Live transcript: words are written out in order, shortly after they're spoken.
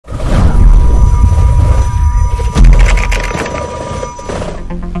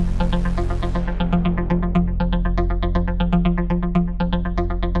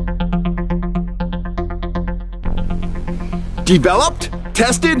Developed,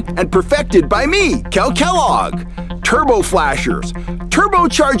 tested, and perfected by me, Kel Kellogg. Turbo Flashers.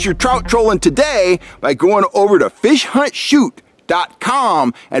 Turbocharge your trout trolling today by going over to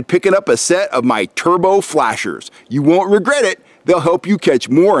fishhuntshoot.com and picking up a set of my Turbo Flashers. You won't regret it. They'll help you catch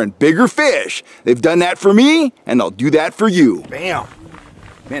more and bigger fish. They've done that for me, and they'll do that for you. Bam!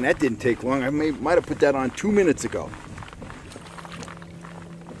 Man, that didn't take long. I might have put that on 2 minutes ago.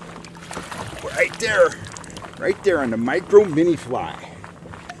 Right there on the micro mini fly.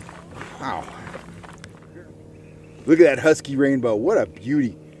 Wow. Look at that husky rainbow. What a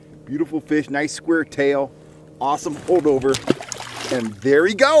beauty. Beautiful fish, nice square tail, awesome holdover. And there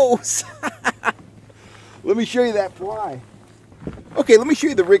he goes. Let me show you that fly. Okay, let me show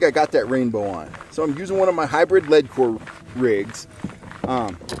you the rig I got that rainbow on. So I'm using one of my hybrid lead core rigs.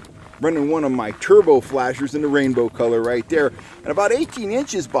 Running one of my turbo flashers in the rainbow color right there. And about 18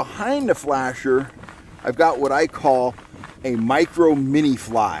 inches behind the flasher, I've got what I call a micro mini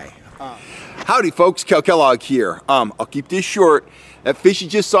fly. Howdy folks, Kel Kellogg here. I'll keep this short. That fish you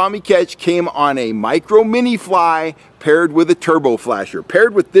just saw me catch came on a micro mini fly paired with a turbo flasher.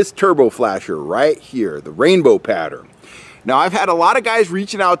 Paired with this turbo flasher right here, the rainbow pattern. Now I've had a lot of guys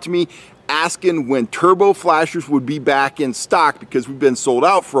reaching out to me asking when turbo flashers would be back in stock because we've been sold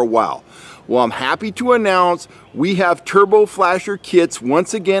out for a while. Well, I'm happy to announce we have turbo flasher kits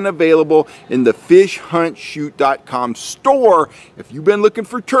once again available in the fishhuntshoot.com store. If you've been looking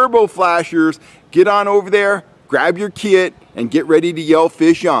for turbo flashers, get on over there, grab your kit, and get ready to yell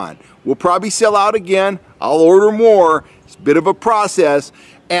fish on. We'll probably sell out again. I'll order more. It's a bit of a process.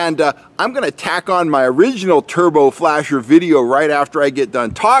 And I'm going to tack on my original turbo flasher video right after I get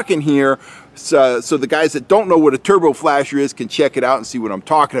done talking here, so the guys that don't know what a turbo flasher is can check it out and see what I'm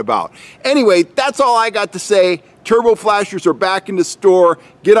talking about. Anyway, that's all I got to say. Turbo flashers are back in the store.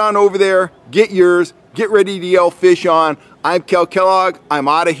 Get on over there, get yours, get ready to yell fish on. I'm Kel Kellogg. I'm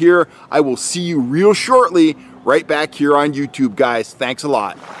out of here. I will see you real shortly right back here on YouTube, guys. Thanks a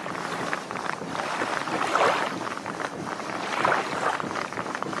lot.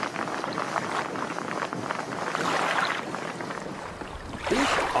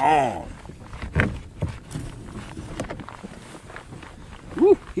 On.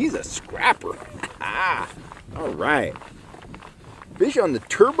 Woo, he's a scrapper. All right. Fish on the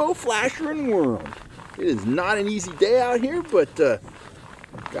turbo flasher and worm. It is not an easy day out here, but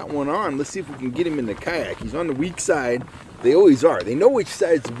got one on. Let's see if we can get him in the kayak. He's on the weak side. They always are. They know which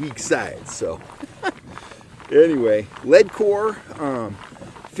side's the weak side. So anyway, lead core,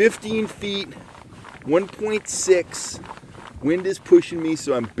 15 feet, 1.6. Wind is pushing me,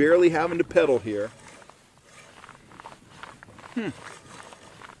 so I'm barely having to pedal here. He's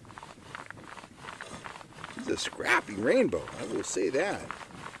a scrappy rainbow, I will say that.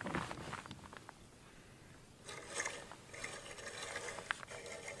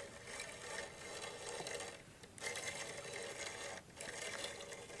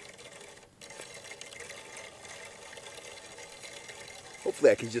 Hopefully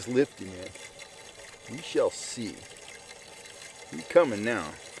I can just lift him in. We shall see. He's coming now.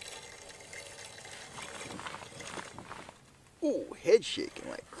 Oh, head shaking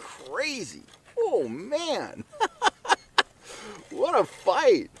like crazy. Oh, man. What a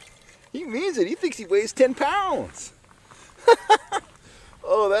fight. He means it. He thinks he weighs 10 pounds.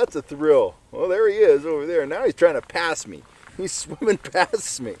 Oh, that's a thrill. Oh, there he is over there. Now he's trying to pass me. He's swimming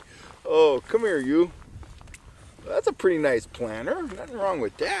past me. Oh, come here, you. That's a pretty nice planter. Nothing wrong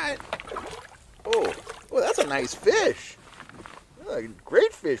with that. Oh, that's a nice fish.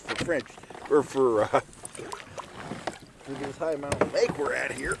 Great fish for French, or for this high mountain lake we're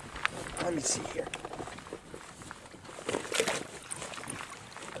at here. Let me see here.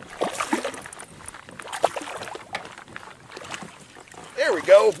 There we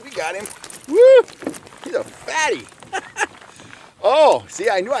go. We got him. Woo! He's a fatty. Oh, see,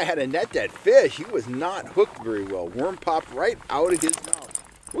 I knew I had to net that fish. He was not hooked very well. Worm popped right out of his mouth.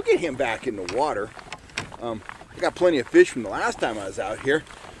 We'll get him back in the water. I got plenty of fish from the last time I was out here,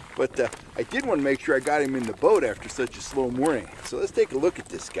 but I did want to make sure I got him in the boat after such a slow morning. So let's take a look at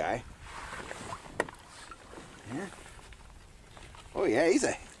this guy. Yeah. Oh yeah, he's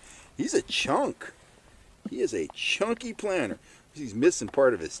a chunk. He is a chunky planter. He's missing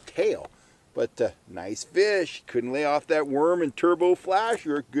part of his tail, but nice fish. Couldn't lay off that worm and turbo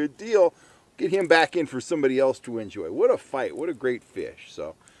flasher. Good deal. Get him back in for somebody else to enjoy. What a fight. What a great fish.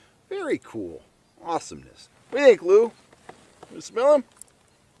 So very cool. Awesomeness. What do you think, Lou? You smell him?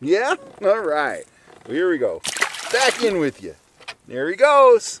 Yeah? All right. Well, here we go. Back in with you. There he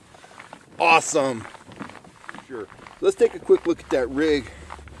goes. Awesome. Sure. Let's take a quick look at that rig.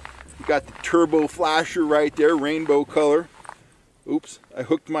 We got the turbo flasher right there, rainbow color. Oops, I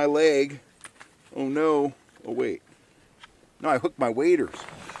hooked my leg. Oh no. Oh wait. No, I hooked my waders.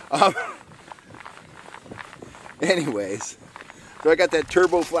 Anyways, so I got that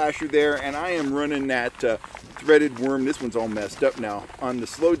turbo flasher there, and I am running that threaded worm. This one's all messed up now. On the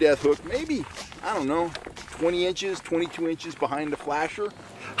slow death hook, maybe, I don't know, 20 inches, 22 inches behind the flasher.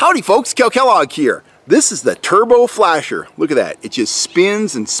 Howdy folks, Kel Kellogg here. This is the turbo flasher. Look at that. It just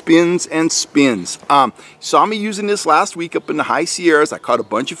spins and spins and spins. Saw me using this last week up in the high Sierras. I caught a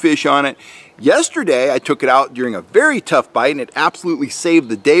bunch of fish on it. Yesterday, I took it out during a very tough bite, and it absolutely saved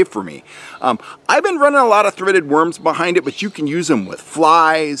the day for me. I've been running a lot of threaded worms behind it, but you can use them with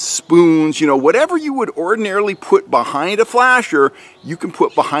flies, spoons, you know, whatever you would ordinarily put behind a flasher, you can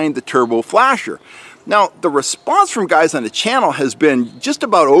put behind the turbo flasher. Now, the response from guys on the channel has been just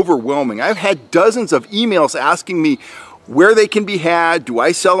about overwhelming. I've had dozens of emails asking me where they can be had, do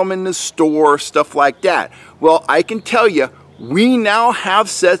I sell them in the store, stuff like that. Well, I can tell you, we now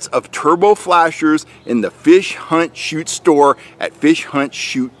have sets of turbo flashers in the Fish Hunt Shoot store at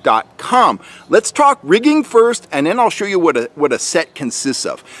fishhuntshoot.com. Let's talk rigging first, and then I'll show you what a set consists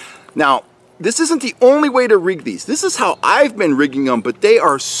of. Now, this isn't the only way to rig these. This is how I've been rigging them, but they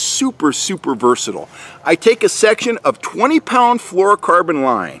are super, super versatile. I take a section of 20-pound fluorocarbon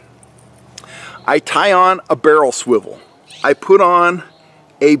line. I tie on a barrel swivel. I put on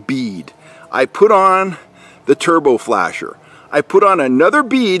a bead. I put on the turbo flasher. I put on another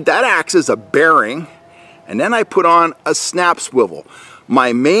bead that acts as a bearing, and then I put on a snap swivel.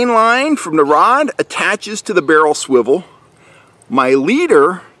 My main line from the rod attaches to the barrel swivel. My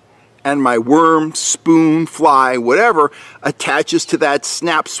leader and my worm, spoon, fly, whatever, attaches to that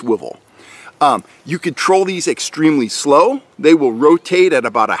snap swivel. You control these extremely slow. They will rotate at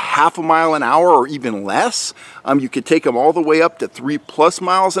about a ½ mile an hour or even less. You could take them all the way up to 3+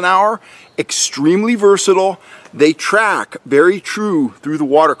 miles an hour. Extremely versatile. They track very true through the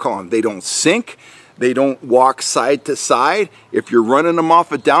water column. They don't sink. They don't walk side to side. If you're running them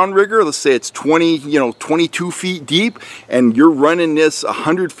off a downrigger, let's say it's 22 feet deep, and you're running this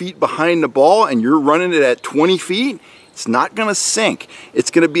 100 feet behind the ball, and you're running it at 20 feet, it's not gonna sink.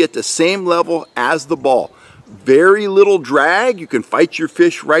 It's gonna be at the same level as the ball. Very little drag. You can fight your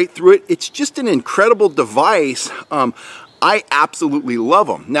fish right through it. It's just an incredible device. I absolutely love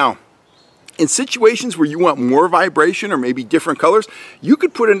them. Now, in situations where you want more vibration or maybe different colors, you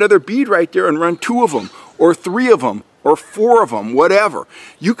could put another bead right there and run 2 of them, or 3 of them, or 4 of them, whatever.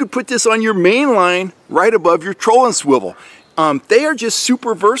 You could put this on your main line right above your trolling swivel. They are just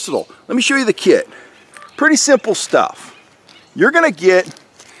super versatile. Let me show you the kit. Pretty simple stuff. You're gonna get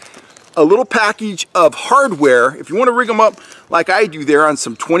a little package of hardware. If you want to rig them up like I do there on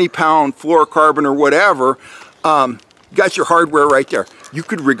some 20-pound fluorocarbon or whatever, you got your hardware right there. You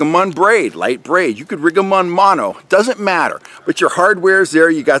could rig them on braid, light braid. You could rig them on mono, doesn't matter. But your hardware's there.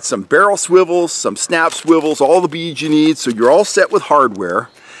 You got some barrel swivels, some snap swivels, all the beads you need, so you're all set with hardware.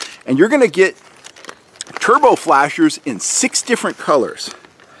 And you're gonna get turbo flashers in 6 different colors.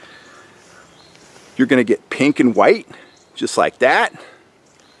 You're gonna get pink and white, just like that.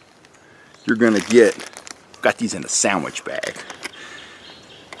 You're gonna get, got these in a sandwich bag.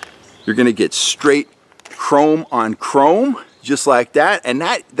 You're gonna get straight chrome on chrome, just like that, and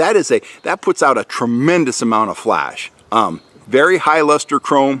that puts out a tremendous amount of flash. Very high luster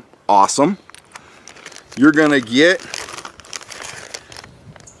chrome, awesome. You're gonna get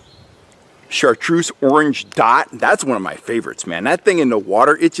chartreuse orange dot. That's one of my favorites, man. That thing in the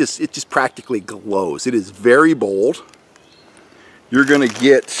water, it just practically glows. It is very bold. You're gonna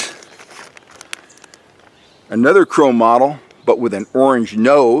get another chrome model, but with an orange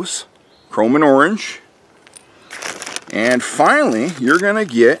nose, chrome and orange. And finally, you're gonna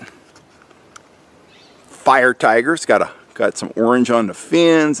get Fire Tiger. It's got some orange on the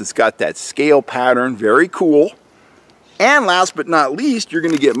fins. It's got that scale pattern, very cool. And last but not least, you're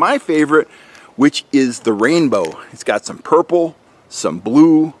gonna get my favorite, which is the rainbow. It's got some purple, some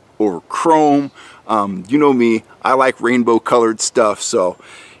blue over chrome. You know me, I like rainbow colored stuff, so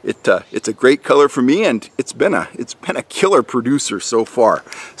it's a great color for me, and it's been a killer producer so far.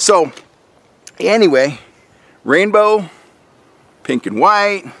 So anyway, rainbow, pink and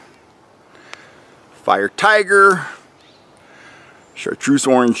white, Fire Tiger, chartreuse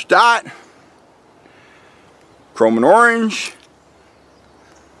orange dot, chrome and orange,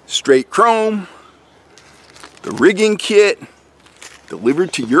 straight chrome, the rigging kit,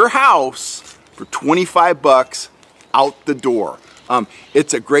 delivered to your house for 25 bucks out the door.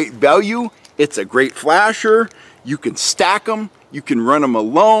 It's a great value. It's a great flasher. You can stack them. You can run them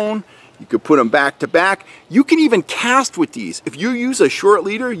alone. You could put them back to back. You can even cast with these. If you use a short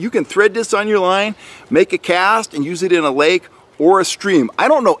leader, you can thread this on your line, make a cast, and use it in a lake or a stream. I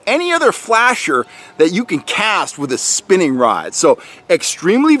don't know any other flasher that you can cast with a spinning rod. So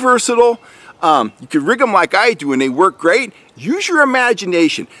extremely versatile. You can rig them like I do and they work great. Use your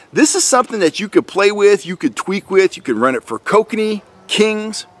imagination. This is something that you could play with, you could tweak with, you can run it for kokanee,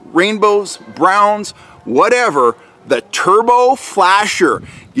 kings, rainbows, browns, whatever. The Turbo Flasher.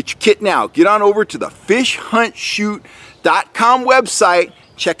 Get your kit now. Get on over to the fishhuntshoot.com website.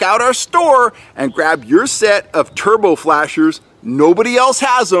 Check out our store and grab your set of Turbo Flashers. Nobody else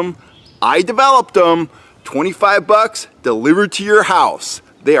has them. I developed them. 25 bucks delivered to your house.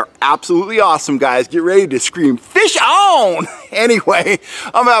 They are absolutely awesome, guys. Get ready to scream, fish on! Anyway,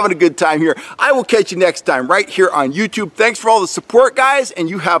 I'm having a good time here. I will catch you next time right here on YouTube. Thanks for all the support, guys, and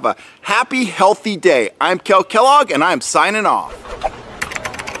you have a happy, healthy day. I'm Kel Kellogg, and I'm signing off.